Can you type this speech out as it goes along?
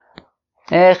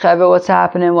Hey Chevra, what's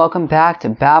happening? Welcome back to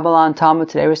Babylon Talmud.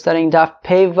 Today we're studying Daf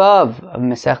Pei Vav of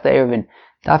Masechta Eruvin,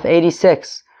 Daf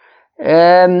 86.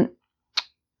 Yeah,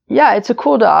 it's a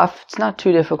cool daf. It's not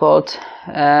too difficult.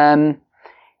 And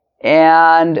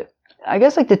I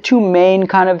guess like the two main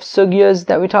kind of sugyas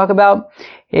that we talk about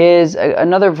is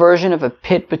another version of a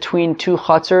pit between two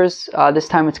chutzers. This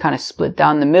time it's kind of split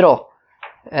down the middle,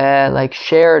 like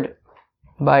shared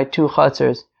by two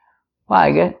chutzers.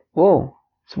 Wow, whoa.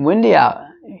 It's windy out.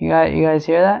 You guys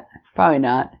hear that? Probably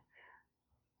not.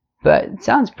 But it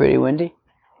sounds pretty windy.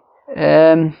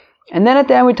 And then at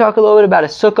the end we talk a little bit about a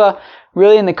sukkah,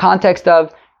 really in the context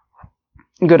of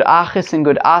good achis and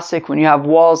good asik, when you have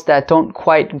walls that don't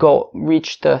quite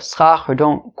reach the schach or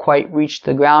don't quite reach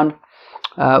the ground.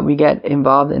 We get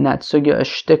involved in that sugya, a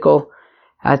shtickle.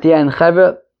 At the end,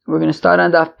 Chevra, we're going to start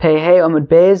on Daf Pei Hey Amud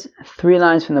Beis, 3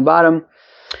 lines from the bottom.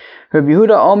 Rabbi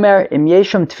Yehuda Omer im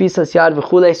yesham tfisas yad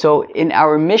v'chulei. So in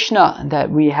our Mishnah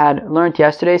that we had learned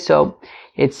yesterday, so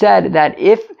it said that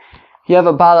if you have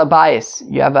a bala bayis,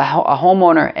 you have a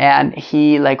homeowner, and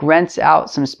he like rents out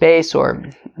some space or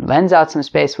lends out some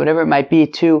space, whatever it might be,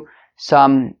 to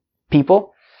some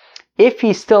people, if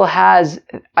he still has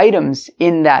items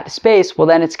in that space, well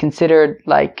then it's considered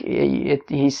like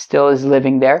he still is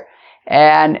living there.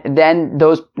 And then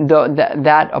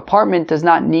that apartment does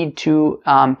not need to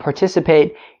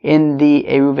participate in the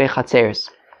Eruvei Chatzeres.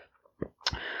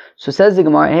 So says the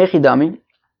Gemara, Hechidami,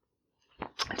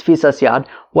 Tfisas Yad.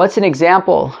 What's an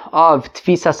example of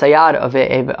Tfisas Yad of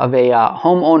a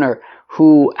homeowner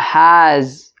who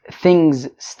has things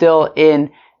still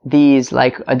in these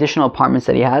like additional apartments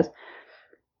that he has?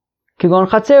 Kigon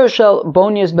Chatzer shel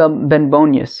Bonius ben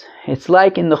Bonius. It's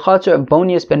like in the Chatzer of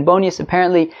Bonius ben Bonius.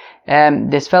 Apparently,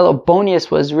 this fellow Bonius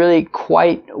was really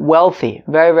quite wealthy,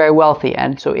 very, very wealthy.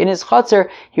 And so in his Chatzer,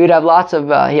 he had lots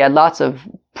of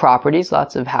properties,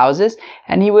 lots of houses,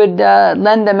 and he would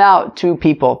lend them out to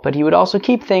people. But he would also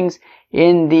keep things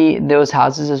in those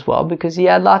houses as well, because he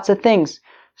had lots of things.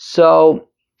 So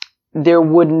there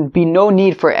wouldn't be no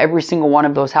need for every single one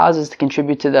of those houses to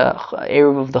contribute to the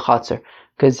Eruv of the Chatzer,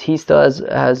 because he still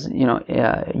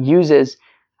uses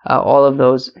all of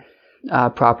those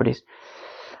properties.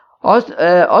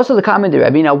 Also the comment there,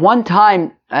 Rabbi. Now, one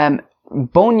time,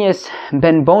 Bonius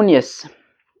ben Bonius.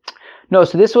 No,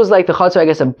 so this was like the Chatzer, I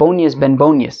guess, of Bonius ben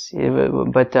Bonius.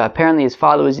 But apparently his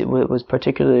father was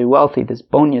particularly wealthy, this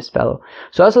Bonius fellow.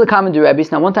 So also the comment to Rabbi.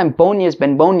 Now, one time Bonius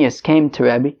ben Bonius came to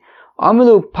Rabbi.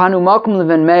 Amalu panu makum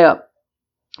leven mea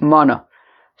mana.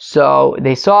 So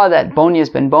they saw that Bonius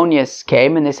ben Bonius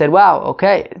came, and they said, wow,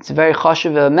 okay, it's a very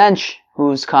chashuv mensch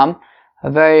who's come,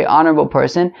 a very honorable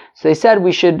person. So they said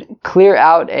we should clear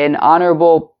out an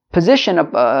honorable position,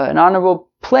 an honorable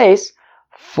place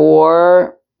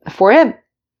for him,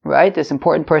 right? This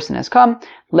important person has come.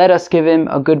 Let us give him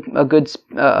a good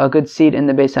seat in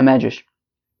the Beis HaMedrash.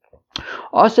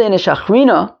 Also in a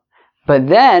Shachrina, but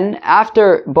then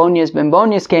after Bonius ben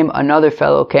Bonius came, another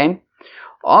fellow came.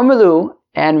 Amrlu,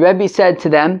 and Rebbe said to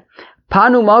them,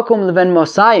 Panu makom leven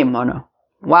mosayim mana.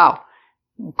 Wow.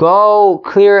 Go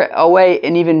clear away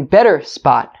an even better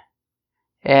spot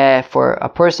for a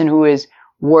person who is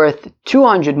worth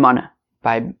 200 mana.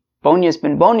 By Bonius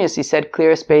ben Bonius, he said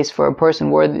clear a space for a person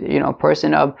worth, a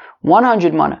person of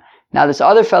 100 mana. Now this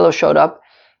other fellow showed up,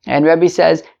 and Rebbe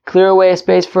says, clear away a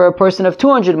space for a person of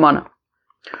 200 mana.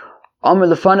 Amr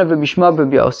lefan of Rabbi Shmuel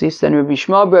Rabbi Yossi. Then Rabbi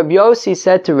Shmuel Rabbi Yossi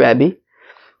said to Rebbe,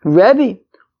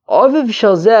 Oviv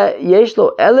shel zeh yesh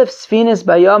lo 1,000 sfinas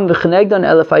bayam v'chenegdan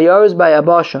 1,000 ayarus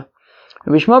bayabasha.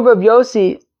 Rabbi Shmuel Rabbi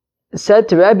Yossi said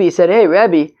to Rebbe, he said, hey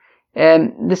Rebbe,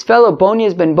 this fellow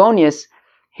Bonius ben Bonius,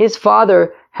 his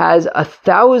father has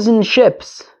 1,000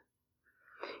 ships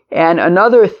and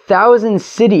another 1,000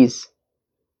 cities.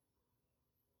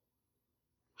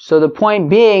 So the point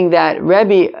being that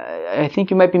Rebbe, I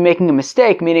think you might be making a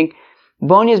mistake, meaning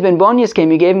Bonius ben Bonius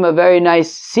came, you gave him a very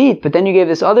nice seat, but then you gave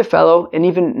this other fellow an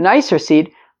even nicer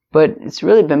seat, but it's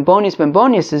really Ben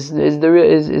Bonius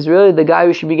is really the guy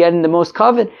who should be getting the most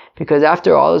covet, because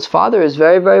after all, his father is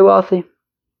very, very wealthy.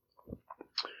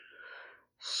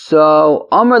 So,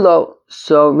 Amarlo,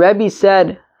 so Rebbe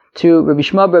said to Rabbi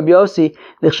Shmuel Rabbi Yossi,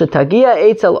 L'chatagia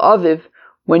eitz al aviv,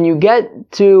 when you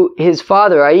get to his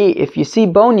father, i.e., if you see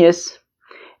Bonius,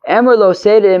 Amarlo,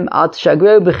 say to him, Al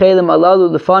t'shagreu b'chelim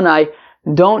alalu lefanai,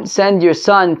 don't send your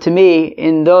son to me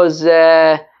in those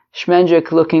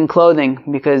shmendrik looking clothing,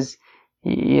 because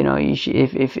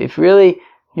if really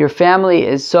your family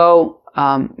is so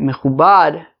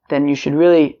mechubad, then you should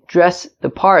really dress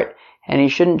the part, and you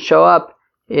shouldn't show up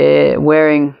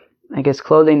wearing, I guess,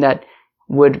 clothing that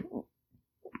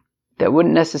you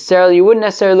wouldn't necessarily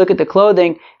look at the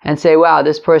clothing and say, wow,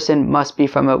 this person must be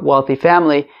from a wealthy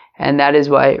family, and that is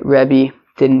why Rebbe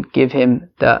didn't give him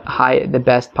the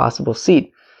best possible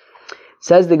seat.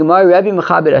 Says the Gemara, Rebbe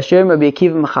Mechabed Ashirim, Rabbi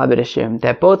Akiva Mechabed Ashirim,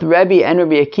 that both Rebbe and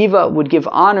Rabbi Akiva would give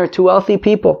honor to wealthy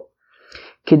people.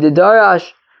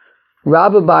 Kididarash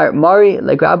Rabbi Bar Mari,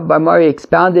 like Rabbi Bar Mari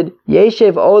expounded,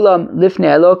 Yeshev Olam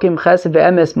Lifnei Elokim Chesed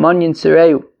Ve'emes Manyin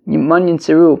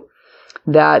Seru,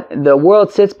 that the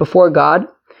world sits before God,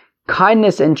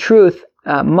 kindness and truth,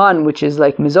 man, which is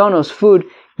like mizonos, food,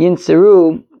 yin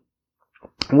seru,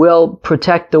 will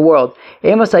protect the world.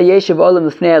 When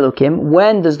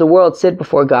does the world sit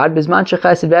before God? At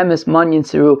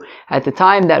the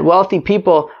time that wealthy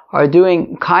people are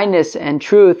doing kindness and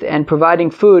truth and providing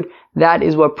food, that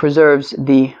is what preserves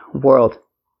the world.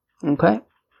 Okay?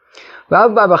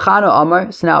 Rabbi Bar Bachana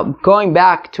Amar, so now going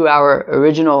back to our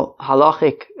original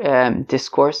halachic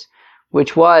discourse,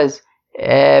 which was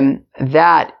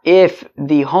that if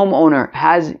the homeowner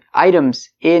has items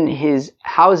in his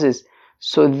houses,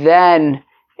 so then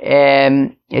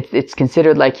it's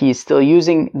considered like he's still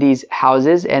using these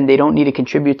houses and they don't need to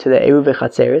contribute to the Eruv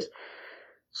V'Chatzeres.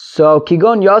 So,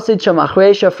 Kigon Yosid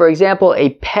Shamachresha, for example,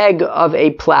 a peg of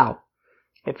a plow.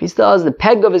 If he still has the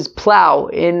peg of his plow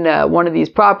in one of these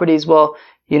properties, well,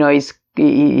 he's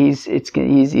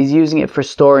using it for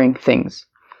storing things.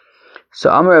 So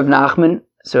Amar Rav Nachman,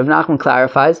 Rav Nachman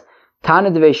clarifies,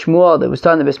 Tana Devei Shmuel, that was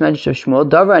taught in the Besmedrash of Shmuel,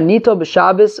 Davar Anito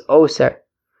B'Shabbos Oser.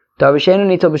 Davar Sheinu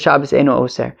Nito B'Shabbos Eino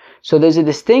Oser. So there's a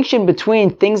distinction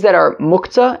between things that are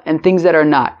muktzah and things that are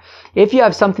not. If you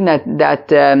have something right,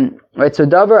 so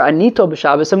Davar Anito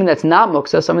B'Shabbos, something that's not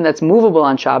muktzah, something that's movable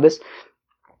on Shabbos,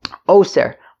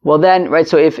 Oser. Well then, right,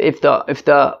 so if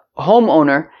the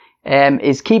homeowner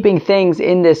is keeping things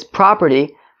in this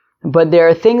property, but there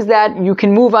are things that you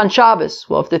can move on Shabbos.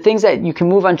 Well, if the things that you can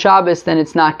move on Shabbos, then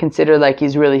it's not considered like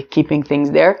he's really keeping things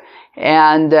there.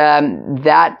 And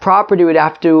that property would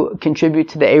have to contribute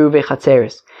to the Eruv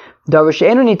V'Chatzeres. Davar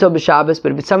she'enu nito b'Shabbos,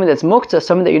 but if it's something that's muktzah,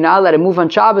 something that you're not allowed to move on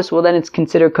Shabbos, well then it's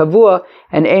considered kavua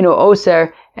and eino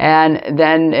oser, and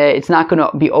then it's not going to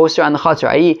be oser on the chatzor,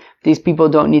 i.e. these people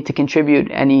don't need to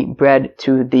contribute any bread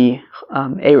to the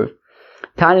Eruv.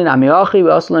 Tanin Amiyachi,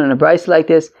 we also learn in a brayso like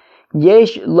this,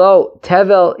 yesh lo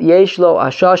tevel, yesh lo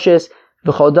ashoshes,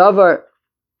 v'chol davar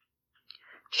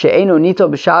she'enu nito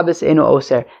b'Shabbos eino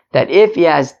oser, that if he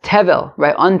has tevel,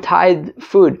 right, untied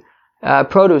food,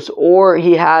 produce, or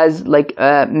he has like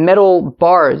metal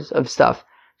bars of stuff,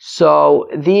 so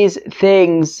these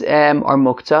things are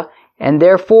muktzah, and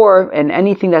therefore, and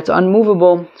anything that's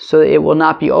unmovable, so it will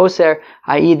not be oser,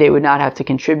 i.e. they would not have to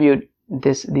contribute,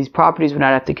 these properties would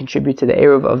not have to contribute to the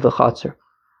Eruv of the Chatzor.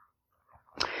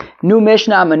 Nu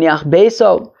Mishnah maniach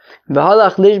beso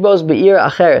v'halach lishbos be'ir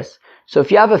acheres. So if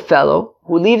you have a fellow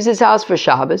who leaves his house for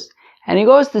Shabbos, and he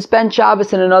goes to spend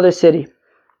Shabbos in another city,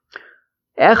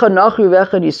 so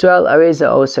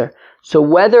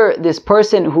whether this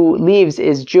person who leaves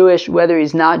is Jewish, whether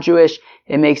he's not Jewish,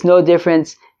 it makes no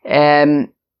difference. They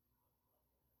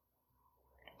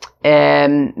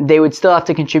would still have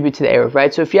to contribute to the Eruv,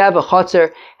 right? So if you have a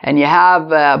Chatzor and you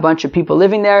have a bunch of people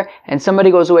living there, and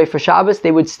somebody goes away for Shabbos,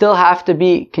 they would still have to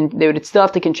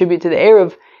contribute to the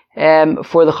Eruv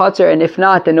for the Chatzor, and if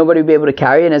not, then nobody would be able to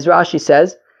carry. And as Rashi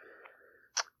says,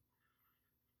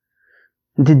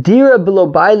 the dira below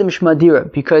bailim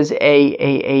shmadira, because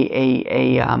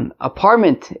a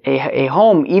apartment, a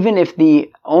home, even if the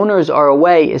owners are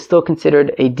away, is still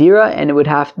considered a dira, and they would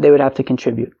have to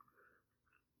contribute.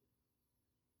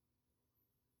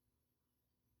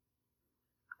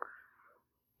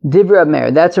 Divra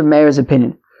Meir, that's Rav Meir's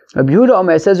opinion. Rabbi Yehuda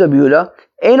Omer says, Rabbi Yehuda,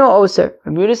 Eino Oser.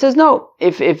 Rabbi Yehuda says no.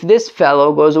 If this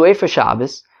fellow goes away for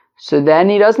Shabbos, so then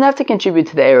he doesn't have to contribute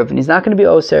to the Eruv, and he's not going to be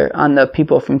Oser on the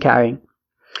people from carrying.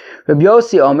 Rabbi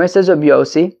Yossi Omer says, Rabbi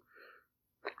Yossi,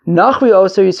 Nachri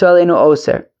Oser Yisrael Eino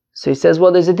Oser. So he says,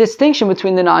 well, there's a distinction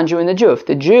between the non-Jew and the Jew. If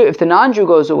the non-Jew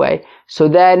goes away, so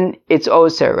then it's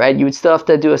Oser, right? You would still have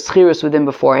to do a schirus with him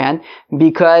beforehand,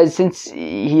 because since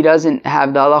he doesn't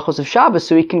have the halachos of Shabbos,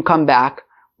 so he can come back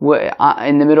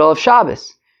in the middle of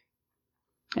Shabbos.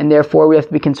 And therefore, we have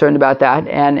to be concerned about that,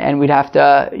 and we'd have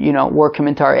to, work him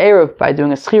into our Eruv by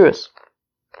doing a schirus.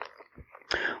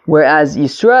 Whereas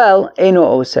Yisrael, Eino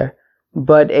Oser.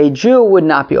 But a Jew would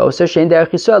not be Oser, Shein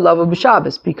Derech Yisrael Lava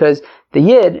B'Shabbos, because the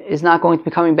Yid is not going to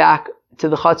be coming back to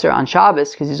the Chatzor on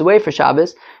Shabbos, because he's away for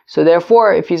Shabbos. So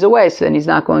therefore, if he's away, so then he's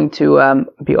not going to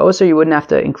be Oser, you wouldn't have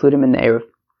to include him in the Eruv.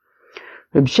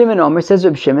 Reb Shimon Omer says,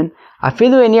 Reb Shimon,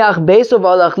 Afilu eniach beso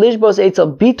v'alach lishbos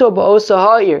eitzel bito ba'osa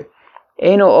ha'ir,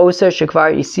 Eino Oser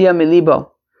shekvar isiya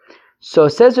milibo. So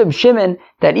says Reb Shimon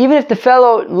that even if the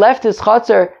fellow left his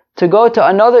chutzner to go to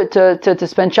another, to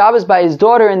spend Shabbos by his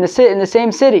daughter in the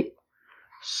same city,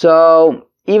 so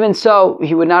even so,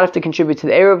 he would not have to contribute to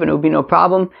the Eruv, and it would be no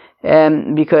problem,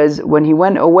 because when he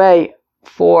went away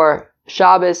for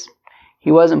Shabbos,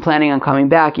 he wasn't planning on coming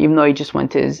back, even though he just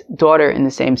went to his daughter in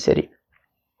the same city.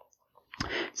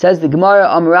 Says the Gemara,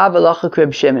 Rav halacha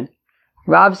Reb Shimon.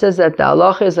 Rav says that the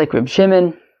halacha is like Reb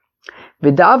Shimon,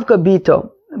 v'davka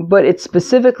bito, but it's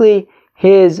specifically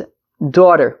his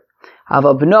daughter.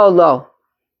 Aval b'no lo.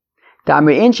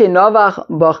 Damri inche novach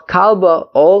bach kalba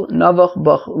ol novach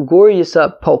bach gur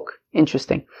yisa pok.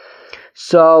 Interesting.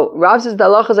 So Rav says the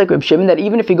halacha is like Reb Shimon, that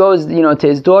even if he goes, to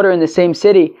his daughter in the same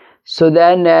city, so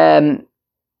then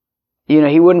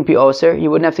he wouldn't be oser, he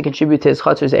wouldn't have to contribute to his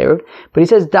chatzer's eruv. But he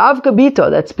says davka bito,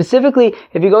 that specifically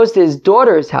if he goes to his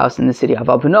daughter's house in the city,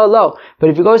 aval b'no lo. But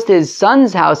if he goes to his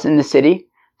son's house in the city,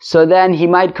 so then he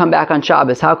might come back on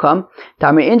Shabbos. How come?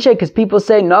 Damri inche, because people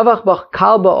say novach bach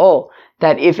kalba ol,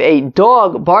 that if a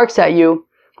dog barks at you,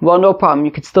 well, no problem,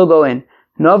 you could still go in.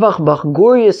 Novach bach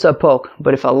gur yisa pok,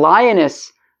 but if a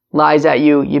lioness lies at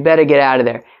you, you better get out of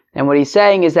there. And what he's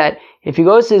saying is that if he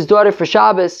goes to his daughter for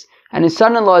Shabbos, and his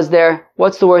son-in-law is there,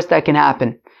 what's the worst that can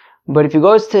happen? But if he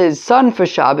goes to his son for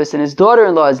Shabbos and his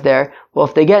daughter-in-law is there, well,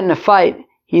 if they get in a fight,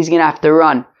 he's going to have to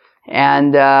run.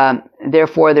 And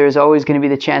therefore, there's always going to be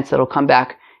the chance that he'll come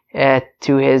back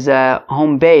to his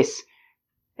home base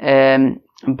in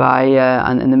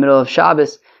the middle of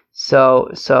Shabbos. So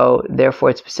therefore,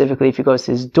 it's specifically if he goes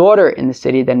to his daughter in the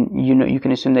city, then you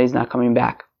can assume that he's not coming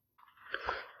back.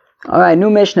 All right, new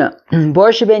Mishnah. So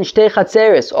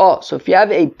if you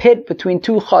have a pit between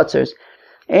two chutzers,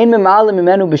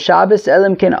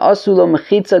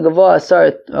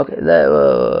 okay,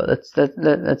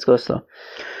 let's go slow.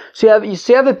 So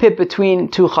you have a pit between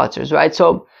two chutzers, right?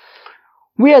 So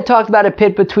we had talked about a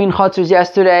pit between chutzers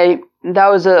yesterday. That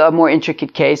was a more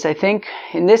intricate case, I think.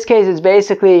 In this case, it's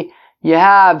basically you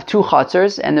have two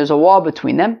chutzers and there's a wall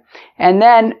between them, and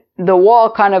then the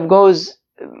wall kind of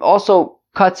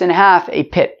cuts in half a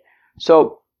pit.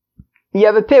 So you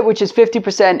have a pit which is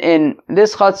 50% in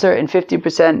this chutzner and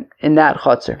 50% in that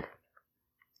chutzner.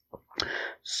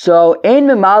 So ein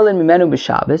memalin mimenu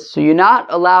b'Shabbos. So you're not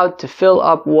allowed to fill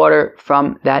up water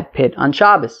from that pit on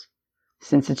Shabbos,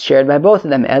 since it's shared by both of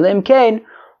them. Elim kain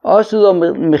asulo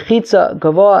mechitza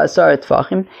gavoa asar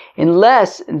tfachim,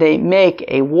 unless they make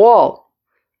a wall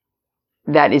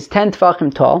that is 10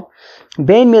 tfachim tall.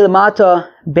 Bein milamata,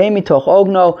 bein mitoch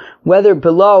ogno, whether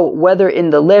below, whether in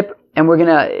the lip, and we're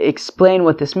gonna explain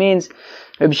what this means.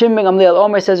 Reb Shimon ben Gamliel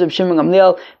Omer says, Reb Shimon ben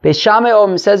Gamliel, Beis Shammai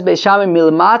Omer says, Beis Shammai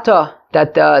milamata,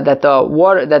 that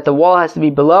the wall has to be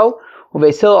below.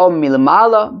 Beis Hillel Omer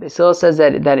milamala, Beis Hillel says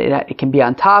that it can be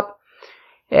on top.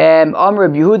 Omer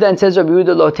Reb Yehuda, and says Reb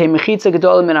Yehuda, lo te mechitza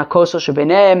gedola min hakosel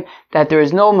shebeneim, that there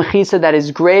is no mechitza that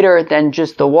is greater than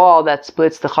just the wall that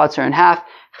splits the chutzner in half.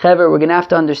 Chever, we're going to have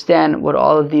to understand what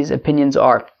all of these opinions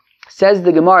are. Says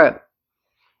the Gemara.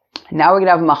 Now we're going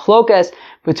to have a machlokas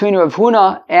between Rav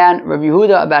Huna and Rav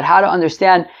Yehuda about how to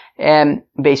understand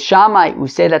Beis Shammai, who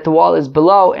say that the wall is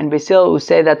below, and Beis Hillel, who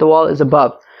say that the wall is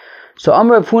above. So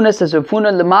Amar Rav Huna says, Rav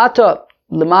Huna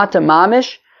lemata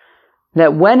mamish,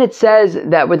 that when it says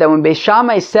that when Beis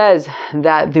Shammai says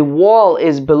that the wall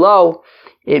is below,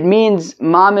 it means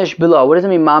mamish below. What does it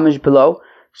mean, mamish below?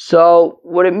 So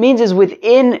what it means is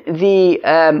within the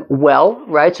well,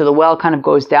 right? So the well kind of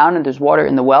goes down and there's water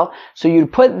in the well. So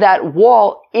you'd put that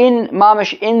wall in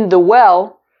mamish in the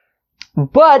well,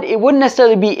 but it wouldn't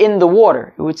necessarily be in the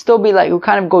water. It would still be it would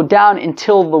kind of go down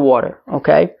until the water,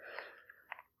 okay?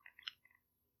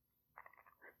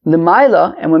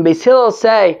 L'mayla, and when Beis Hillel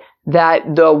say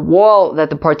that the wall, that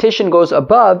the partition goes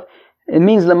above, it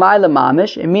means l'mayla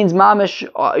mamish. It means mamish,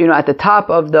 at the top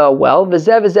of the well.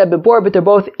 V'zeh bebor, but they're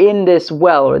both in this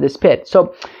well or this pit.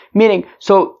 So, according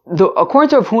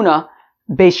to Rav Huna,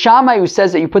 Beis Shammai, who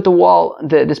says that you put the wall,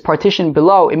 this partition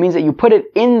below, it means that you put it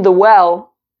in the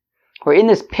well or in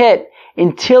this pit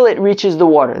until it reaches the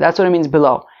water. That's what it means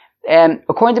below. And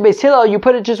according to Beis Hillel, you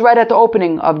put it just right at the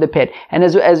opening of the pit. And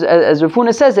as Rav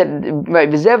Huna says that, right,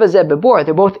 v'zeh bebor,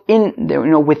 they're both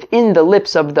within the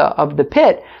lips of the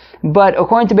pit. But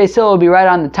according to Beis Hillel, it will be right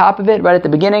on the top of it, right at the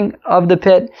beginning of the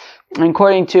pit. And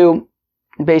according to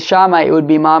Beis Shammai, it would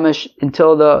be mamish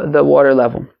until the water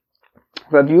level.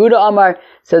 Rav Yehuda Amar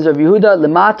says, Rav Yehuda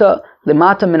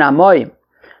lemata min amoyim.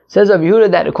 Says Rav Yehuda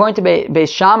that according to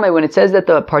Beis Shammai, when it says that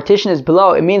the partition is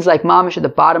below, it means like mamish at the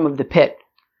bottom of the pit.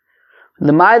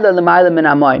 L'mayla min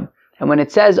amoyim. And when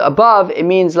it says above, it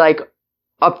means like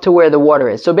up to where the water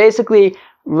is. So basically,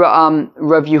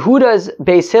 Rav Yehuda's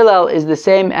Beis Hillel is the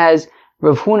same as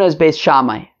Rav Huna's Beis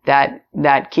Shammai. That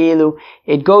kilu,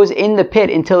 it goes in the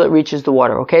pit until it reaches the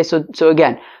water. Okay, so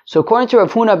according to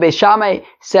Rav Huna, Beis Shammai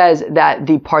says that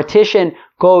the partition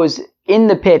goes in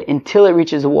the pit until it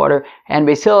reaches the water, and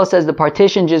Beis Hillel says the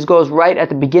partition just goes right at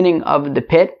the beginning of the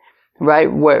pit,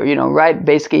 right where, right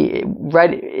basically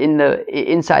right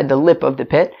inside the lip of the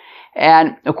pit.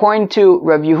 And according to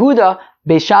Rav Yehuda,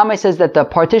 Beis Shammai says that the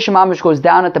partition mamish goes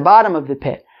down at the bottom of the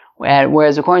pit, and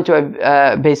whereas according to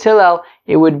Beis Hillel,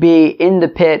 it would be in the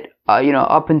pit,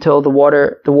 up until the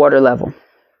water level.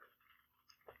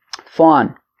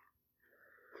 Fawn.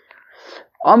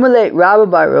 Amalei Rabbi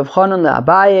by Rav Chanan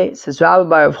le'Abaye, says Rabbi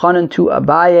by Rav Chanan to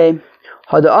Abaye.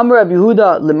 Hada Amar Rav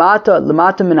Yehuda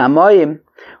lemata min hamayim.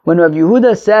 When Rav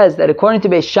Yehuda says that according to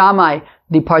Beis Shammai,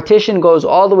 the partition goes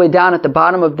all the way down at the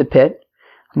bottom of the pit,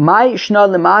 Mai shna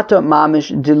lemata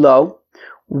mamish dilo.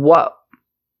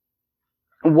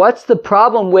 What's the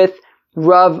problem with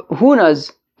Rav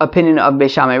Huna's opinion of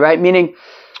Beis Shammai, right? Meaning,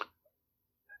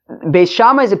 Beis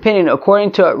Shammai's opinion,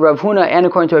 according to Rav Huna and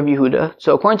according to Rav Yehuda.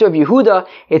 So according to Rav Yehuda,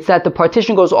 it's that the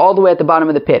partition goes all the way at the bottom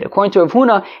of the pit. According to Rav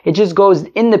Huna, it just goes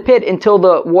in the pit until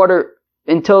the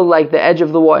edge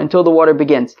of the water, until the water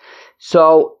begins.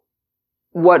 So,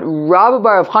 what Rabbi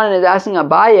Bar Rav Chanan is asking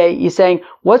Abaye, he's saying,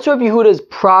 what's Rav Yehuda's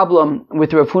problem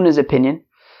with Rav Huna's opinion?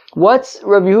 What's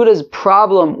Rav Yehuda's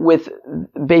problem with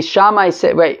Beis Shammai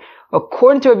say, right?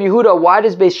 According to Rav Yehuda, why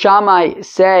does Beis Shammai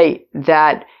say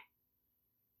that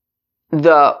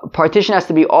the partition has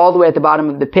to be all the way at the bottom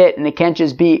of the pit and it can't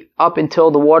just be up until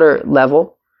the water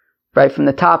level, right, from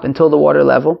the top until the water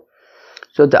level?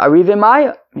 So the Arive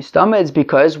Maya, Mistama, is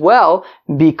because Rav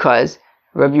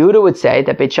Yehuda would say,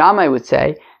 that Beit Shammai would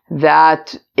say,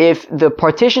 that if the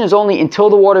partition is only until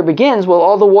the water begins, well,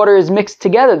 all the water is mixed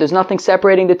together. There's nothing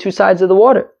separating the two sides of the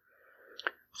water.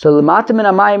 So Lamata min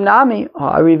hamayim nami,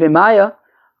 Arive Maya,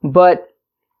 but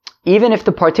even if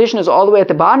the partition is all the way at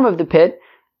the bottom of the pit,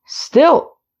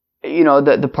 still,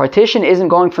 the partition isn't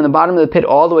going from the bottom of the pit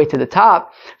all the way to the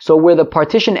top. So where the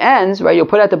partition ends, right, you'll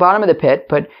put it at the bottom of the pit,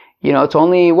 but, it's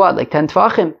only, 10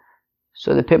 tfachim.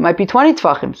 So the pit might be 20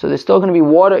 tfachim. So there's still going to be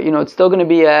water, it's still going to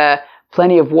be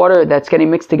plenty of water that's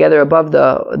getting mixed together above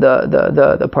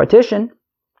the partition.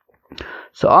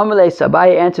 So Amalei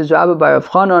Sabai answers Rabbi by Rav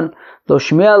Chanan, Lo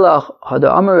shmi'alach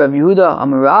hada Amar Rav Yehuda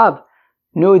Amar Rav.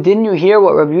 No, didn't you hear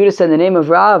what Rav Yehuda said in the name of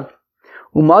Rav?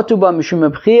 Umatuba mishum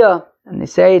Reb Chia, and they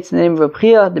say it's the name of Reb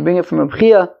Chia, they bring it from Reb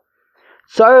Chia.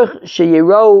 Tzarich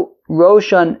sheyiro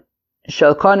roshan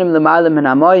shalkanim l'mayla min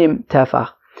hamayim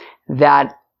tefach.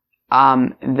 That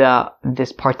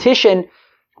this partition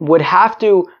would have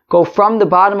to go from the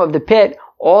bottom of the pit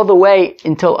all the way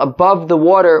until above the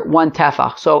water 1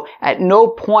 tefach. So at no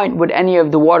point would any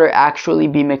of the water actually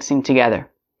be mixing together.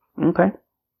 Okay.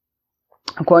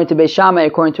 According to Beis Shammai,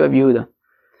 according to Rav Yehuda.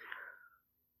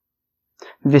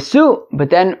 Visu, but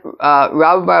then Rabbi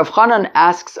Bar Rav Chanan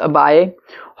asks Abaye,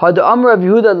 Hada Amar Rav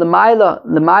Yehuda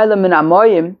l'mayla min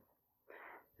hamayim,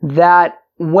 that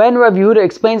when Rav Yehuda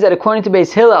explains that according to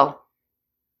Beis Hillel,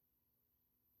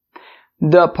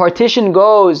 the partition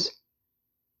goes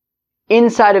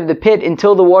inside of the pit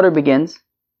until the water begins.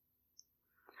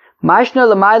 Mashna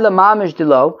l'mayla mamish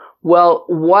dilo. Well,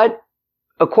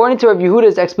 according to Rav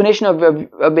Yehuda's explanation of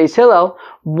Beis Hillel,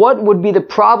 what would be the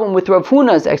problem with Rav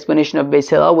Huna's explanation of Beis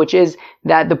Hillel, which is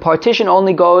that the partition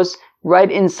only goes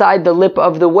right inside the lip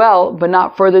of the well, but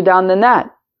not further down than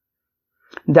that?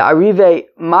 The Arive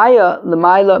Maya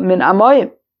l'mayla min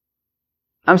hamayim.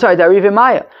 The Arive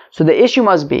Maya. So the issue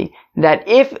must be that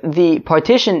if the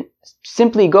partition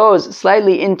simply goes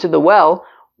slightly into the well,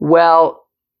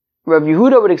 Rav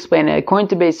Yehuda would explain it, according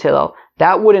to Beis Hillel,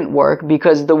 that wouldn't work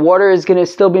because the water is going to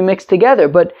still be mixed together.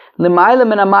 But l'mayla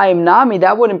min hamayim nami,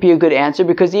 that wouldn't be a good answer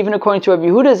because even according to Rav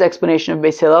Yehuda's explanation of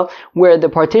Beis Hillel, where the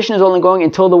partition is only going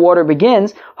until the water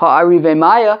begins, ha'arive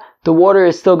maya, the water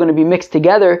is still going to be mixed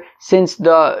together since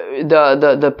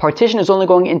the partition is only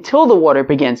going until the water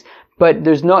begins. But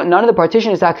none of the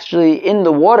partition is actually in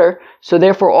the water, so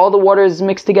therefore all the water is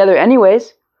mixed together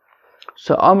anyways.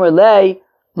 So Amar lei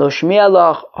lo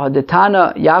shmi'alach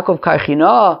hadetana Yaakov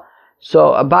karchina.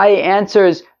 So Abaye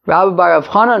answers Rabbi Bar Rav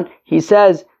Chanan. He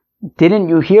says, didn't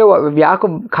you hear what Rav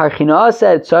Yaakov Karchina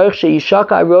said? Tzarich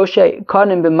she'yishaka roshe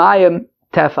kanim b'mayim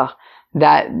tefach.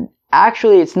 That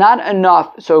actually it's not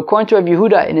enough. So according to Rav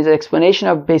Yehuda in his explanation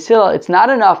of Beis Hillel, it's not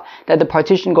enough that the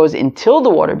partition goes until the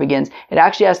water begins. It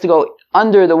actually has to go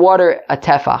under the water a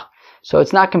tefach. So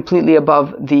it's not completely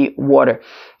above the water.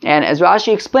 And as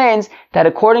Rashi explains, that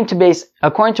according to Rav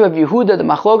Yehuda, the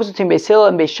machlokas between Beis Hillel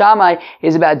and Beis Shammai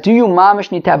is about, do you mamish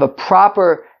need to have a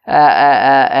proper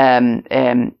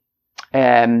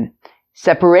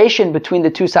separation between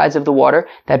the two sides of the water,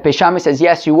 that Beis Shammai says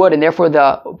yes, you would, and therefore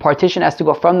the partition has to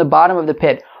go from the bottom of the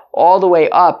pit all the way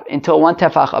up until 1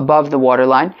 tefach above the water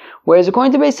line. Whereas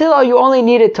according to Beis Hillel, you only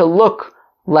need it to look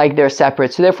like they're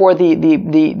separate. So therefore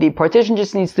the partition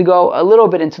just needs to go a little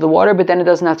bit into the water, but then it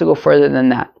doesn't have to go further than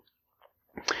that.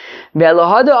 But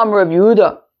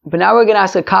now we're going to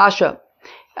ask a kasha.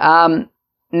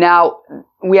 Now,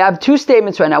 we have two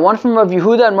statements right now, one from Rav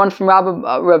Yehuda and one from Rav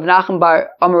Nachman bar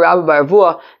Rabba bar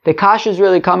Avua. The kasha is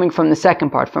really coming from the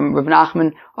second part, from Rav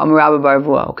Nachman Rabba bar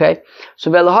Avua, okay?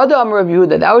 So, Ve'lahada Rav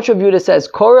Yehuda, that which Rav Yehuda says,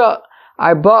 Kora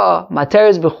arba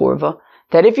materes bechurva,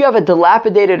 that if you have a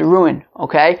dilapidated ruin,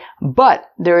 okay,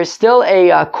 but there is still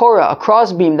a kora, a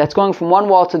cross beam that's going from one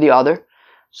wall to the other,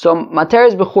 so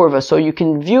materes bechurva, so you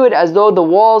can view it as though the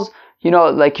walls,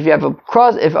 like if you have a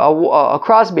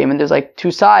cross beam and there's like two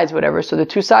sides, whatever. So the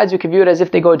two sides you can view it as if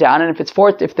they go down, and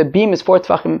if the beam is 4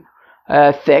 tefachim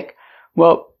thick,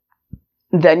 well,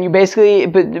 then you basically,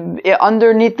 but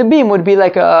underneath the beam would be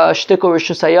like a shtickle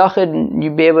rishus hayachid, and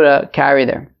you'd be able to carry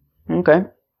there. Okay,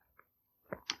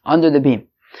 under the beam.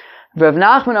 Rav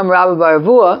Nachman Rabba bar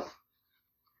Avua,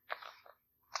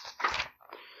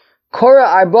 Kora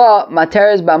arba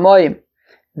materes b'moyim.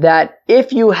 That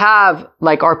if you have,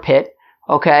 like our pit,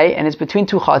 okay, and it's between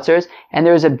two chutzers, and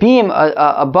there's a beam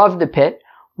above the pit,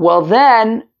 well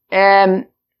then,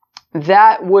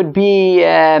 that would be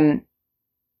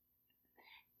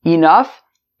enough,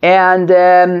 and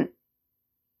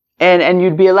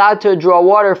you'd be allowed to draw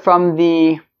water from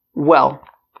the well,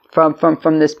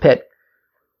 from this pit.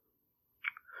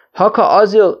 Haka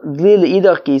azil dli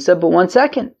leidach gisa, but 1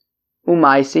 second,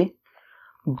 umaisi.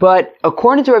 But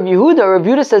according to Rav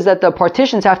Yehuda says that the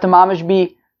partitions have to mamish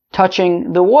be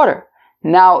touching the water.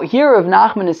 Now here Rav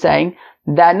Nachman is saying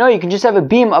that no, you can just have a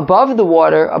beam above the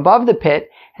water, above the pit,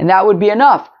 and that would be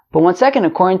enough. But 1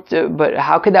 second, but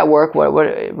how could that work? What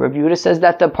Rav Yehuda says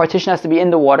that the partition has to be in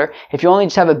the water. If you only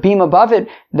just have a beam above it,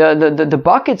 the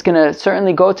bucket's gonna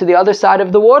certainly go to the other side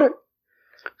of the water.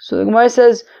 So the Gemara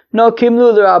says, no,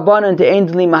 kimlu l'rabbanan de'ein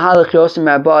dli mahalach yosem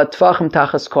rabba tfachim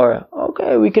tachas kora.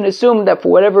 Okay, we can assume that for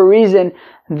whatever reason,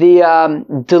 the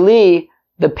deli,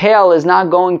 the pail, is not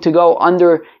going to go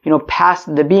under,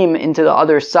 past the beam into the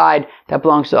other side that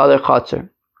belongs to the other chutzner.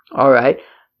 Alright,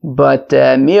 but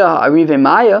mia arive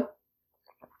maya,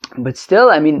 but still,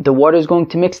 the water is going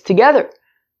to mix together.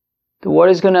 The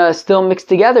water is going to still mix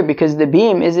together because the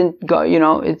beam isn't,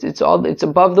 it's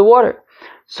above the water.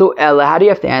 So, Ella, how do you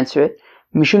have to answer it?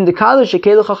 Mishum dekalu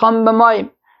shekelu chacham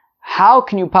b'mayim. How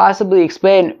can you possibly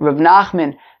explain, Rav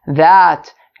Nachman,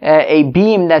 that a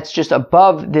beam that's just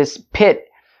above this pit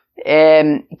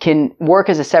can work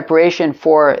as a separation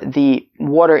for the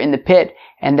water in the pit,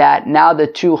 and that now the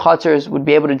two chutzers would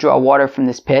be able to draw water from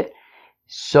this pit?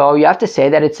 So you have to say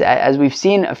that it's, as we've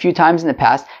seen a few times in the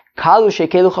past, kalu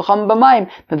shekelu chacham b'mayim,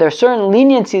 that there are certain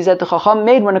leniencies that the chacham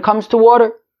made when it comes to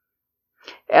water.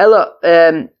 Ella,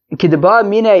 Kidaba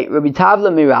mine Rabbi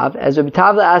Tavla mirav, as Rabbi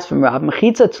Tavla asked from Rav,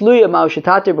 mechitza tzluya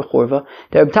ma'ushatater bechurva.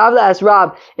 Rabbi Tavla asked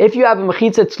Rav, if you have a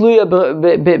mechitza tzluya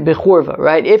bechurva,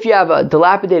 right? If you have a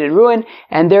dilapidated ruin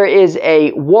and there is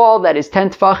a wall that is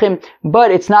 10 tefachim, but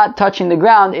it's not touching the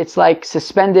ground, it's like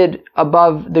suspended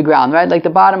above the ground, right? Like the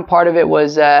bottom part of it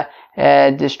was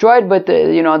destroyed, but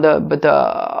the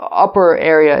upper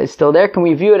area is still there. Can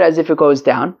we view it as if it goes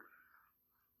down?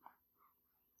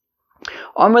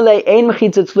 To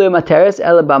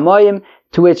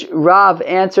which Rav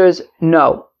answers,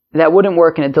 no, that wouldn't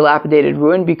work in a dilapidated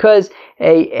ruin, because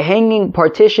a hanging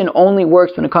partition only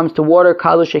works when it comes to water.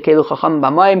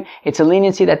 It's a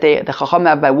leniency that the chacham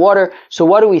have by water. So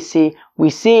what do we see? We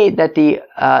see that the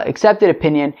accepted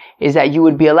opinion is that you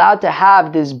would be allowed to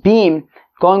have this beam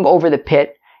going over the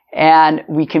pit, and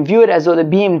we can view it as though the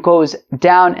beam goes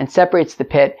down and separates the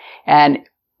pit, and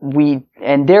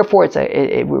therefore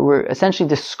we're essentially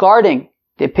discarding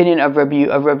the opinion of Rabbi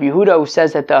Yehuda, who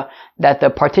says that the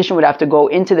partition would have to go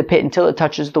into the pit until it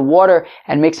touches the water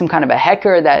and make some kind of a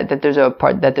hecker, that there's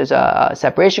a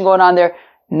separation going on there.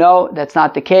 No, that's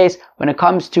not the case. When it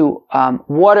comes to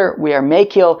water, we are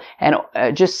mekil, and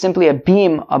just simply a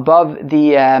beam above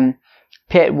the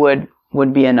pit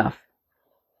would be enough.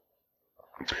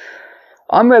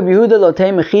 Rabbi Yehuda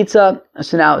lotei mechitza.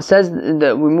 So now it says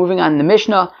that we're moving on in the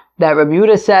Mishnah, that Rabbi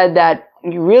Yehuda said that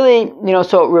you really,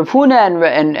 so Rav Huna and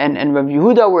Rabbi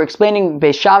Yehuda were explaining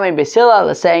Beis Shammai and Beis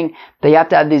Hillel, saying that you have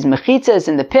to have these mechitzas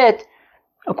in the pit.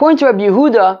 According to Rabbi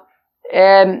Yehuda,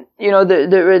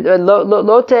 the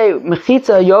lote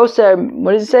mechitza yoser,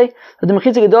 what does he say? The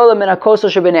mechitza gedola min hakoso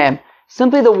shebeneim.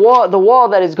 simply the wall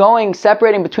that is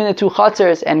separating between the two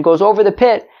chutzers and goes over the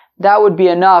pit, that would be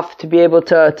enough to be able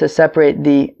to separate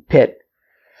the pit.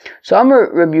 So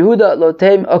Amr Rabbi Yehuda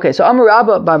Lotem. Okay, so Amr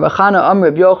Rabba Bar Bachana Amr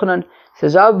Rabbi Yochanan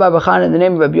says Rabba Bar Bachana in the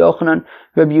name of Rabbi Yochanan.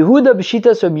 Rabbi Yehuda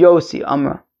b'shitas Rabbi Yossi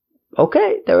Amr.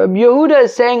 Okay, the Rabbi Yehuda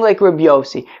is saying like Rabbi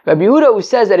Yossi. Rabbi Yehuda who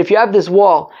says that if you have this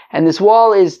wall and this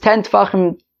wall is 10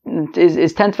 tefachim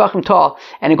is 10 tefachim tall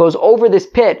and it goes over this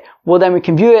pit, well then we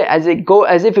can view it as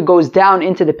if it goes down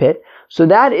into the pit. So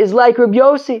that is like Rabbi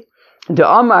Yossi. The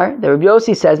Amar, the Rabbi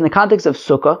Yossi says in the context of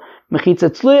Sukkah, mechitza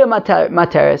tzluya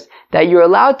materes, that you're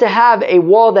allowed to have a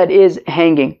wall that is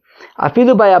hanging.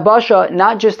 Afilu bayabasha,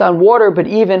 not just on water, but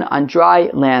even on dry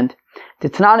land. The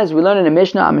Tanan, as we learn in the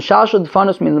Mishnah,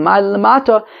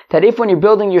 that if when you're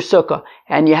building your sukkah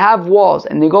and you have walls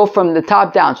and they go from the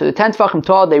top down, so the 10 tefachim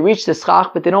tall, they reach the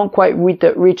schach, but they don't quite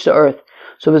reach the earth.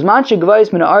 So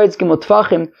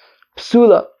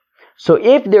so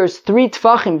if there's 3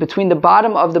 tefachim between the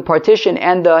bottom of the partition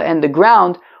and the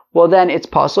ground, well then it's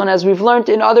possible. And as we've learned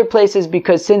in other places,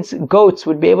 because since goats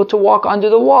would be able to walk under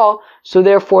the wall, so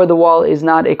therefore the wall is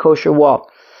not a kosher wall.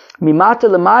 Mimata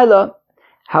l'mayla.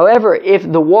 However,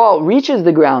 if the wall reaches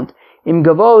the ground, im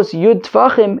gavos yud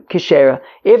tfachim kishera,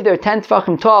 if they're 10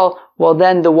 tfachim tall, well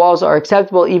then the walls are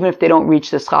acceptable even if they don't reach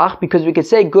the schach, because we could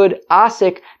say good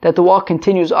asik that the wall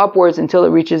continues upwards until it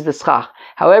reaches the schach.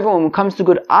 However, when it comes to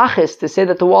good achis, to say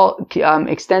that the wall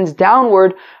extends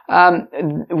downward,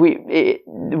 we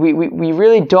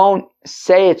really don't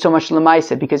say it so much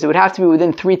lemaisa, because it would have to be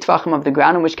within 3 tfachim of the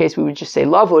ground, in which case we would just say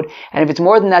lavud, and if it's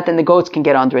more than that, then the goats can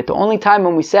get under it. The only time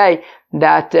when we say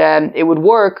that it would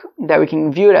work, that we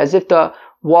can view it as if the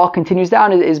wall continues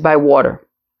down, is by water.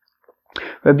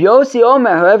 Rabbi Yossi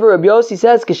Omer, however, Rabbi Yossi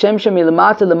says, Kishem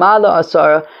shemilamata lemala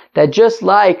asara, that just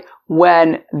like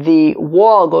when the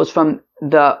wall goes from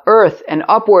the earth and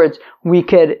upwards, we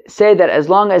could say that as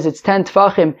long as it's 10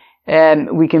 tfachim,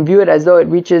 we can view it as though it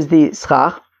reaches the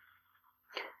schach.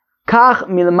 Kach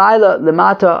milamayla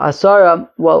lemata asara,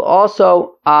 well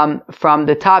also from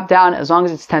the top down, as long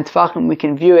as it's 10 tefachim, we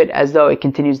can view it as though it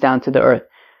continues down to the earth.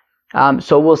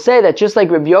 So we'll say that just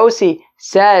like Rabbi Yossi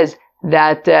says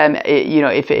that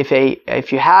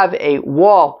if you have a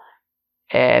wall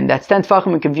that's 10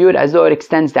 tefachim, we can view it as though it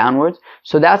extends downwards.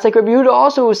 So that's like Rabbi Yehuda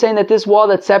also was saying that this wall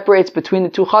that separates between the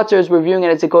two chutzers, we're viewing it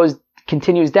as it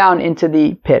continues down into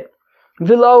the pit.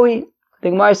 Vilohi, the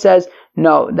Gemara says,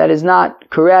 no, that is not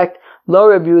correct. Lo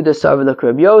Rabbi Yehuda savar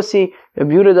Rabbi Yossi.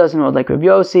 Rabbi Yehuda doesn't hold like Rabbi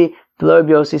Yossi. Lo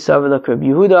Rabbi Yossi savar Rabbi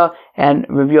Yehuda, and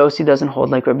Rabbi Yossi doesn't hold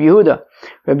like Rabbi Yehuda.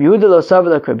 Rabbi Yehuda lo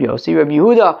savar Rabbi Yossi. Rabbi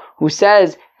Yehuda, who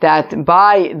says that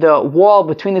by the wall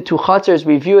between the two chutzers,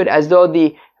 we view it as though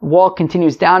the wall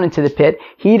continues down into the pit.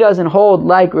 He doesn't hold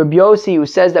like Rabbi Yossi, who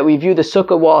says that we view the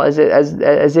sukkah wall as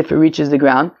if it reaches the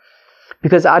ground,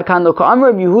 because Adkan lo ka'am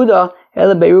Rabbi Yehuda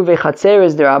ela be'eruv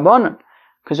chatzeres derabanan.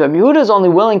 Because Rabbi Yehuda is only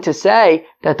willing to say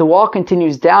that the wall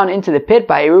continues down into the pit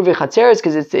by eruv chatzeres,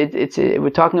 because we're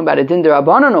talking about a din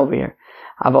derabanan over here.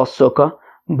 Aval sukkah,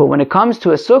 but when it comes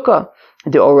to a sukkah,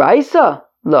 the oraisa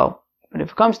lo. But if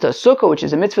it comes to a sukkah, which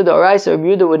is a mitzvah de oraisa, Rabbi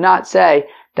Yehuda would not say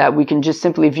that we can just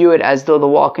simply view it as though the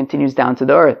wall continues down to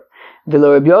the earth.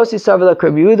 V'lo Rabbi Yossi savar like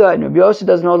Rabbi Yehuda, and Rabbi Yossi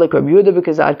doesn't hold like Rabbi Yehuda,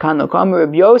 because ad kan lo kama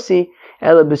Rabbi Yossi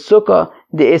ela b'sukkah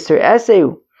de iser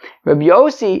eseu. Rabbi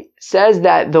Yossi says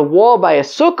that the wall by a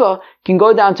sukkah can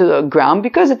go down to the ground,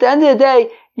 because at the end of the day,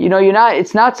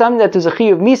 it's not something that there's a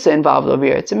chiyuv misa involved over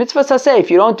here. It's a mitzvah saseh. If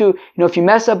you don't do, if you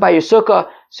mess up by your sukkah,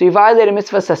 so you violate a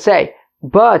mitzvah saseh.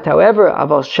 But, however,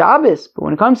 aval Shabbos, but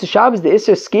when it comes to Shabbos, the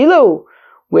iser skilu,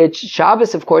 which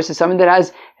Shabbos, of course, is something that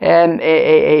has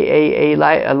a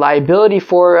liability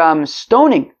for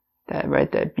stoning,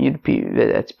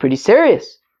 that's pretty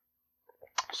serious.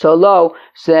 So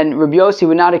then Rabbi Yossi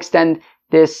would not extend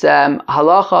this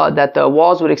halacha that the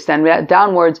walls would extend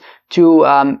downwards to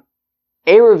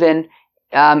Eruvin,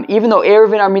 even though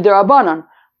Eruvin are midirabanan.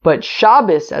 But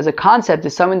Shabbos as a concept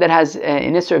is something that has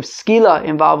an issur of skila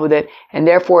involved with it, and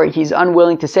therefore he's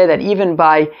unwilling to say that even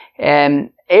by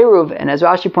Eruv, and as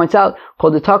Rashi points out,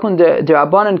 called the takun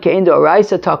derabanan kein de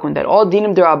oraisa takun, that all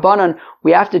dinim derabanan,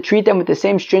 we have to treat them with the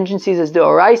same stringencies as the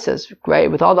oraisas,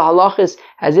 right? With all the halachas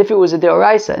as if it was a de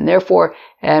oraisa, and therefore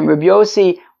Rabbi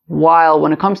Yossi, while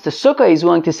when it comes to sukkah, he's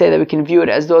willing to say that we can view it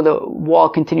as though the wall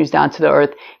continues down to the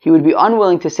earth, he would be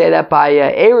unwilling to say that by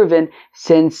Eruvin,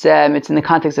 since it's in the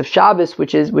context of Shabbos,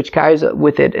 which carries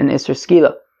with it an issur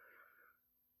skila.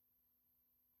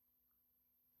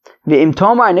 V'im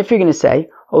tomar, and if you're going to say,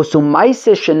 osu maise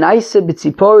shenaise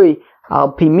b'tzipori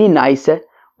al pimi naise,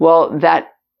 well, that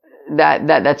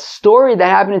that story that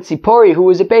happened in Tzipori, who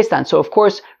was it based on? So of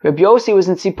course, Rabbi Yossi was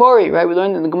in Tzipori, right? We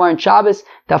learned in the Gemara in Shabbos,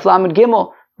 Daf Lamed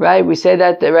Gimel, right? We say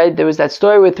that, right? There was that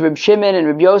story with Reb Shimon and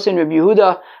Rabbi Yossi and Rabbi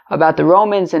Yehuda about the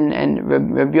Romans, and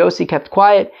Rabbi Yossi kept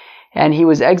quiet, and he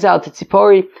was exiled to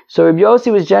Tzipori. So Rabbi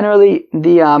Yossi was generally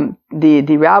the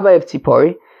rabbi of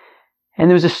Tzipori. And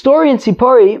there was a story in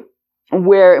Tzipori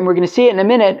where, and we're going to see it in a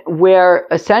minute, where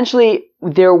essentially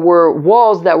there were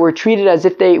walls that were treated as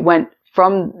if they went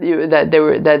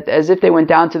as if they went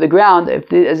down to the ground,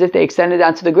 as if they extended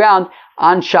down to the ground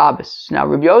on Shabbos. Now,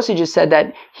 Rabbi Yossi just said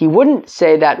that he wouldn't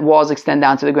say that walls extend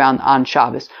down to the ground on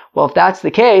Shabbos. Well, if that's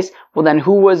the case, well then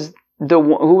who was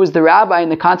the rabbi in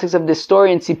the context of this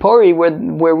story in Tzipori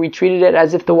where we treated it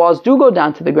as if the walls do go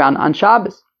down to the ground on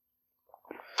Shabbos?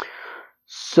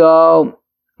 So,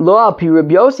 lo al pi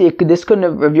Rabbi Yossi, it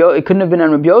couldn't have been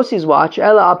on Rabbi Yossi's watch.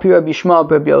 Ela al pi Rabbi Yishmael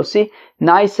Rabbi Yossi.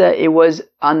 Naisa, it was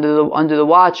under the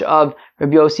watch of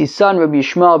Rabbi Yossi's son, Rabbi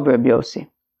Yishmael Rabbi Yossi.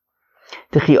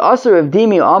 Techi Asar Rav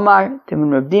Dimi Omar. Then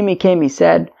when Rav Dimi came, he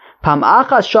said, Pam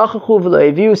achas shachachu v'lo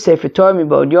eviu sefer Torah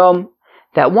mibod yom.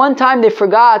 That one time they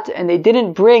forgot and they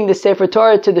didn't bring the Sefer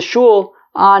Torah to the shul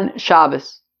on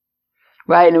Shabbos.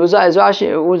 Right? And it was as Rashi,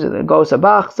 the Gos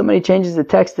Abach, somebody changes the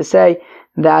text to say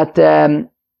that,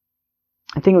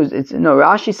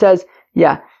 Rashi says,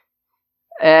 that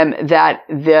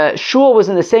the shul was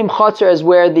in the same chutzner as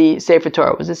where the Sefer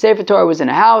Torah was. The Sefer Torah was in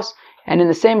a house, and in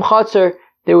the same chutzner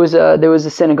there was a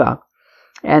synagogue.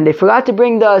 And they forgot to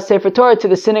bring the Sefer Torah to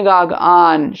the synagogue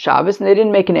on Shabbos, and they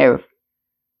didn't make an Erev.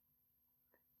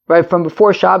 Right, from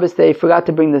before Shabbos, they forgot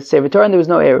to bring the Sefer Torah, and there was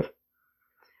no Erev.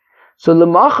 So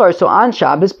Lemachar, so on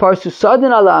Shabbos, Parsu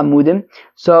Sadin ala Amudim.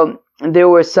 So there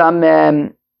were some,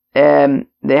 they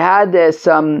had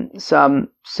some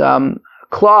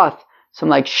cloth, some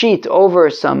like sheet over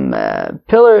some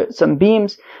pillar, some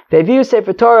beams. They viewed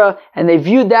Sefer Torah, and they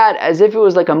viewed that as if it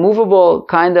was like a movable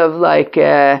kind of like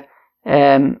Rishus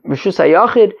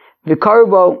HaYachid,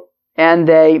 V'karubo, and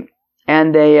they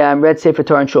read Sefer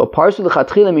Torah and Shul. Parsu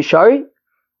l'chatchila mishari.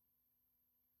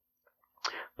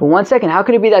 But one second, how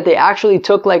could it be that they actually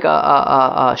took like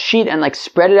a sheet and like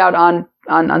spread it out on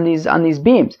these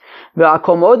beams? But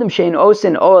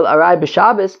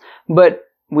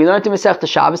we learned in Masechta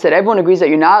Shabbos that everyone agrees that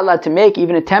you're not allowed to make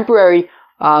even a temporary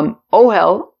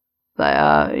ohel,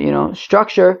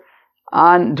 structure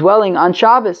on dwelling on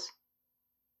Shabbos,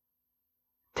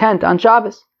 tent on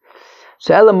Shabbos.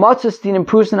 So no.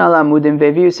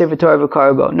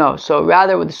 So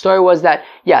rather, what the story was that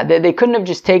they couldn't have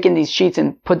just taken these sheets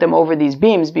and put them over these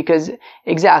beams, because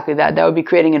exactly that would be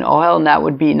creating an ohel, and that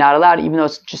would be not allowed, even though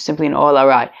it's just simply an ohel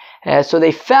arai. So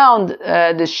they found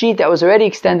the sheet that was already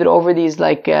extended over these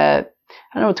I don't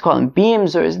know what to call them,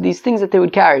 beams, or these things that they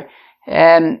would carry.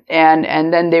 And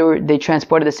then they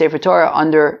transported the Sefer Torah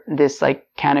under this like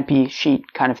canopy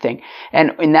sheet kind of thing.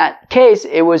 And in that case,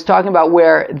 it was talking about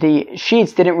where the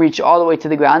sheets didn't reach all the way to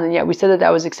the ground, and yet we said that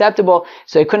was acceptable.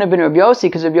 So it couldn't have been Rabbi Yossi,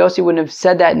 because Rabbi Yossi wouldn't have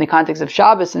said that in the context of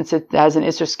Shabbos, since it has an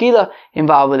Isser Skila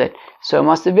involved with it. So it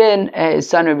must have been his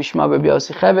son Rabbi Shmuel Rabbi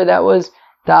Yossi Chever. That was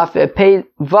Daf Pei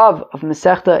Vav of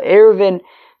Masechta Eruvin.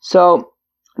 So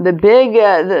the big,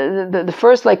 the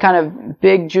first like kind of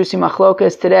big juicy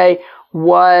machlokas today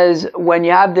was when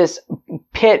you have this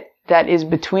pit that is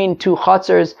between two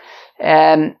chutzers,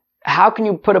 how can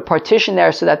you put a partition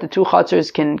there so that the two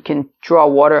chutzers can draw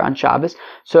water on Shabbos?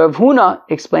 So Rav Huna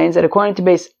explains that according to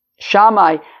Beis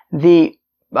Shammai, the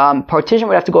partition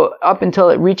would have to go up until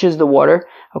it reaches the water.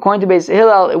 According to Beis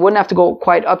Hillel, it wouldn't have to go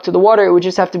quite up to the water, it would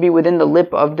just have to be within the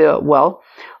lip of the well.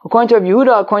 According to Rav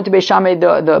Yehuda, according to Beis Shammai,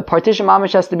 the partition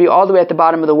mamash has to be all the way at the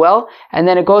bottom of the well, and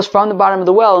then it goes from the bottom of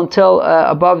the well until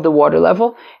above the water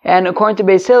level. And according to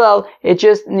Beis Hillel, it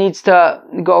just needs to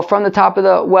go from the top of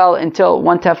the well until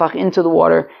one tefach into the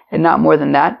water, and not more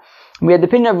than that. We had the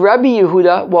opinion of Rabbi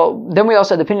Yehuda. Well, then we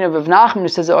also had the opinion of Rav Nachman, who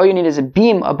says that all you need is a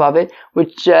beam above it,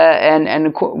 which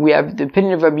and we have the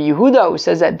opinion of Rabbi Yehuda, who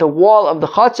says that the wall of the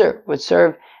chutzner would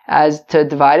serve as to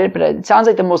divide it. But it sounds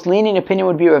like the most lenient opinion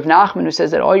would be Rav Nachman, who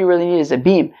says that all you really need is a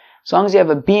beam. As long as you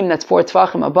have a beam that's 4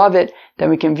 tefachim above it,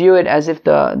 then we can view it as if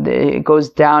it goes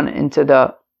down into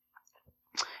the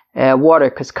water,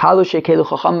 because kalu shekelu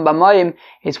chacham b'mayim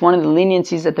is one of the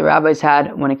leniencies that the rabbis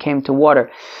had when it came to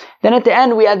water. Then at the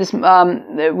end we had this,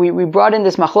 we brought in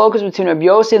this machlokas between Rabbi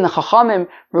Yossi and the chachamim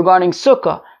regarding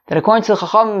sukkah. that according to the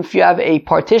Chachamim, if you have a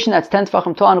partition that's 10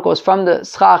 tefachim tall and it goes from the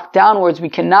schach downwards, we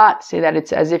cannot say that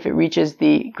it's as if it reaches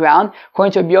the ground.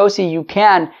 According to Rabbi Yossi, you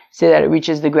can say that it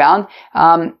reaches the ground.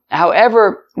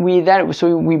 However, we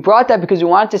brought that because we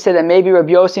wanted to say that maybe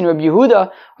Rabbi Yossi and Rabbi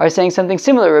Yehuda are saying something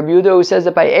similar. Rabbi Yehuda, who says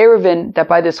that by Eruvin, that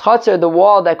by this chatzar, the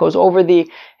wall that goes over the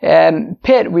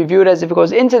pit, we view it as if it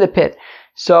goes into the pit.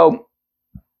 So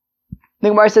the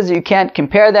Gemara says that you can't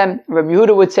compare them. Rabbi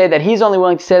Yehuda would say that he's only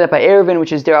willing to say that by Eruvin,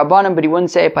 which is Derabanan, but he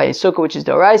wouldn't say it by Sukkah, which is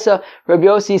Doraisa. Rabbi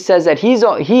Yossi says that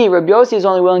Rabbi Yossi is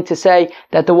only willing to say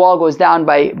that the wall goes down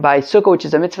by Sukkah, which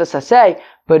is a mitzvah saseh,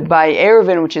 but by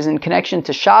Eruvin, which is in connection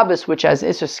to Shabbos, which has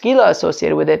Isser Skila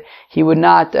associated with it, he would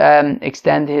not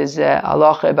extend his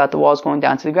halacha about the walls going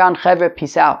down to the ground. Chevre,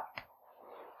 peace out.